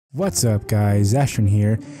What's up guys, Zestran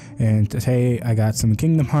here, and today I got some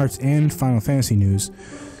Kingdom Hearts and Final Fantasy news.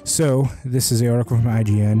 So, this is the article from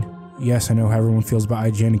IGN. Yes, I know how everyone feels about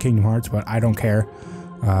IGN and Kingdom Hearts, but I don't care.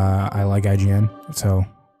 I like IGN, so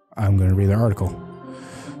I'm going to read their article.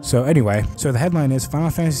 So anyway, the headline is Final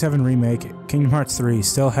Fantasy VII Remake, Kingdom Hearts 3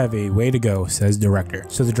 still have a way to go, says director.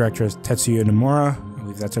 So the director is Tetsuya Nomura. I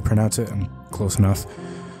believe that's how I pronounce it. I'm close enough.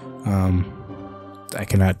 I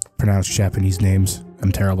cannot pronounce Japanese names.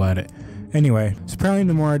 I'm terrible at it. Anyway, so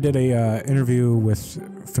apparently Nomura did a interview with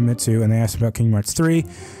Famitsu, and they asked about Kingdom Hearts 3,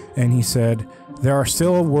 and he said, there are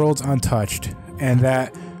still worlds untouched, and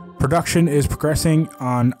that production is progressing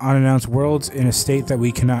on unannounced worlds in a state that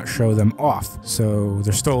we cannot show them off. So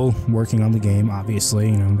they're still working on the game, obviously,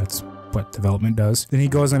 you know, that's what development does. Then he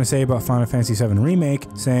goes on to say about Final Fantasy VII Remake,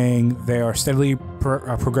 saying they are steadily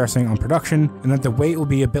progressing on production, and that the wait will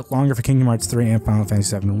be a bit longer for Kingdom Hearts 3 and Final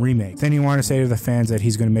Fantasy VII Remake. Then he wanted to say to the fans that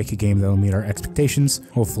he's going to make a game that will meet our expectations,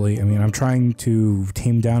 hopefully. I mean, I'm trying to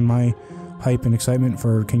tame down my hype and excitement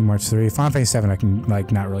for Kingdom Hearts 3. Final Fantasy VII I can,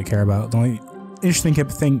 not really care about. The only interesting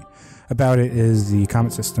thing about it is the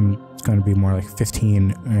combat system. It's going to be more like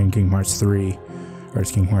 15 in Kingdom Hearts 3, or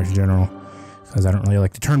just Kingdom Hearts in general, because I don't really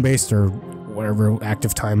like the turn-based or whatever,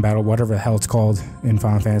 active time battle, whatever the hell it's called in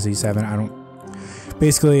Final Fantasy VII.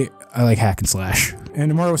 Basically, I like hack and slash. And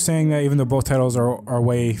Nomura was saying that even though both titles are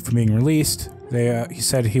away from being released, he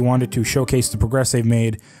said he wanted to showcase the progress they've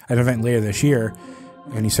made at an event later this year.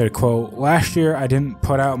 And he said, quote, last year I didn't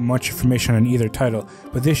put out much information on either title,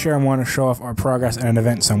 but this year I want to show off our progress at an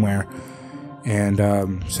event somewhere. And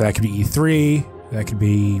so that could be E3, that could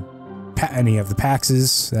be any of the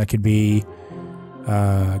PAXs, that could be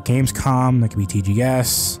Gamescom, that could be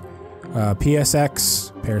TGS,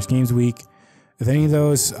 PSX, Paris Games Week. If any of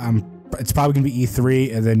those, it's probably going to be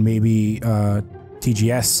E3 and then maybe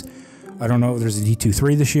TGS. I don't know if there's a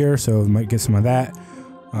D23 this year, so we might get some of that.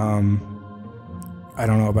 I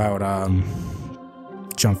don't know about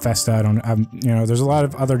Jump Festa. There's a lot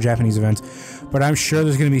of other Japanese events, but I'm sure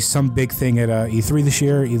there's going to be some big thing at E3 this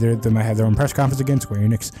year. Either they might have their own press conference again, Square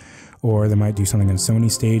Enix, or they might do something on Sony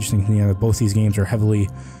stage. Thinking, both these games are heavily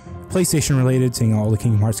PlayStation related, seeing all the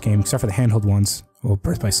Kingdom Hearts games, except for the handheld ones, well,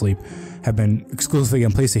 Birth by Sleep, have been exclusively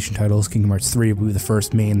on PlayStation titles. Kingdom Hearts 3 will be the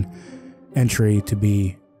first main entry to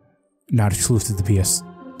be not exclusive to the PS,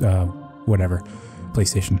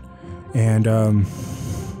 PlayStation. And,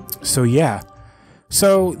 so yeah.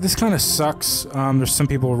 So this kind of sucks. There's some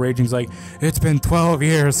people raging like, it's been 12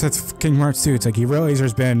 years since Kingdom Hearts 2. It's like, you realize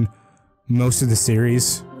there's been most of the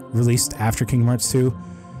series released after Kingdom Hearts 2,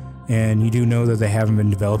 and you do know that they haven't been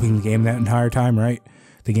developing the game that entire time, right?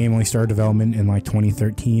 The game only started development in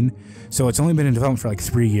 2013, so it's only been in development for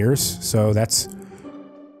 3 years, so that's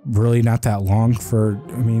really not that long for,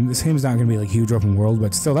 this game's not going to be huge open world,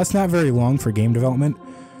 but still, that's not very long for game development.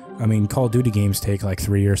 Call of Duty games take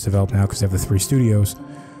 3 years to develop now because they have the 3 studios,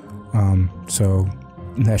 so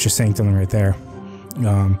that's just saying something right there.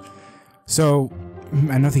 So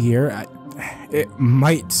another year, it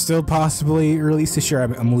might still possibly release this year.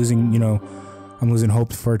 I'm losing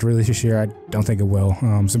hope for it to release this year. I don't think it will.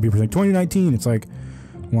 Some people are saying 2019. It's like,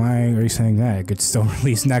 why are you saying that? It could still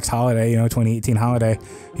release next holiday, 2018 holiday.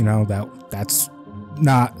 That's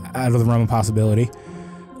not out of the realm of possibility.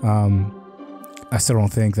 I still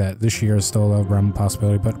don't think that this year is still a realm of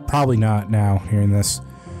possibility, but probably not now, hearing this.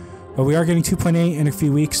 But we are getting 2.8 in a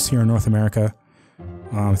few weeks here in North America.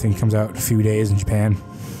 I think it comes out in a few days in Japan.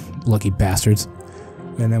 Lucky bastards.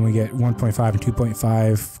 And then we get 1.5 and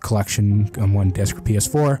 2.5 collection on one disc for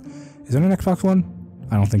PS4. Is that an Xbox One?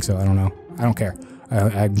 I don't think so. I don't know. I don't care.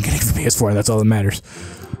 I'm getting it for PS4. That's all that matters.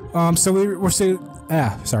 So we're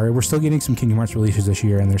still getting some Kingdom Hearts releases this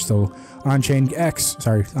year, and there's still On-Chain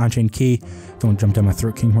Key. Don't jump down my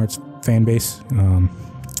throat, Kingdom Hearts fan base.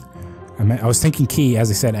 I was thinking Key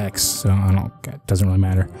as I said X, so it doesn't really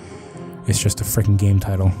matter. It's just a freaking game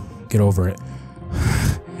title. Get over it.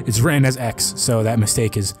 It's written as X, so that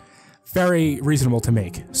mistake is very reasonable to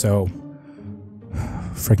make. So,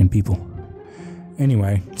 freaking people.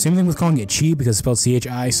 Anyway, same thing with calling it Chi because it's spelled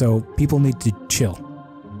C-H-I, so people need to chill.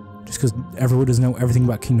 Just because everyone doesn't know everything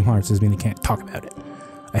about Kingdom Hearts doesn't mean they can't talk about it.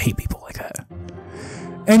 I hate people like that.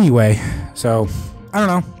 Anyway, so, I don't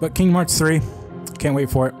know, but Kingdom Hearts 3, can't wait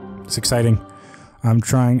for it. It's exciting. I'm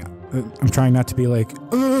trying not to be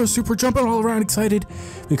super jumping all around excited,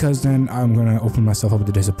 because then I'm going to open myself up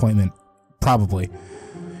to disappointment. Probably.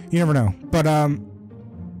 You never know. But, I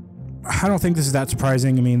don't think this is that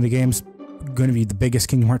surprising. The game's going to be the biggest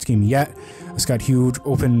Kingdom Hearts game yet. It's got huge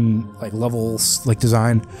open levels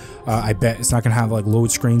design. I bet it's not going to have load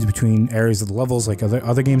screens between areas of the levels like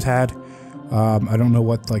other games had. I don't know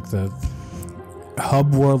what like the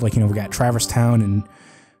hub world, like, you know, we got Traverse Town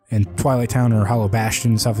and Twilight Town or Hollow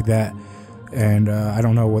Bastion and stuff like that. And I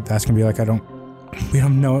don't know what that's gonna be like. We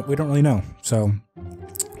don't really know. So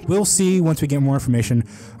we'll see once we get more information.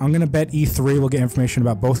 I'm gonna bet E3 will get information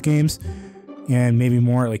about both games and maybe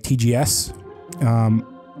more like TGS.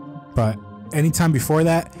 But anytime before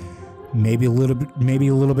that, maybe a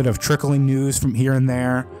little bit of trickling news from here and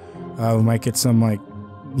there. We might get some like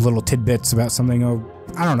little tidbits about something.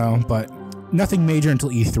 I don't know, but nothing major until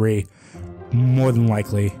E3, more than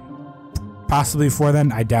likely. Possibly before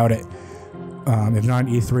then, I doubt it. If not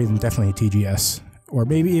E3, then definitely TGS or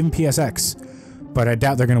maybe even PSX. But I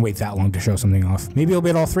doubt they're going to wait that long to show something off. Maybe it'll be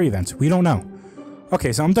at all three events. We don't know.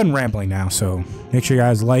 Okay, so I'm done rambling now, so make sure you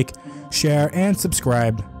guys like, share, and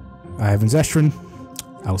subscribe. I've been Zestran.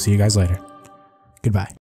 I will see you guys later.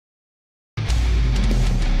 Goodbye.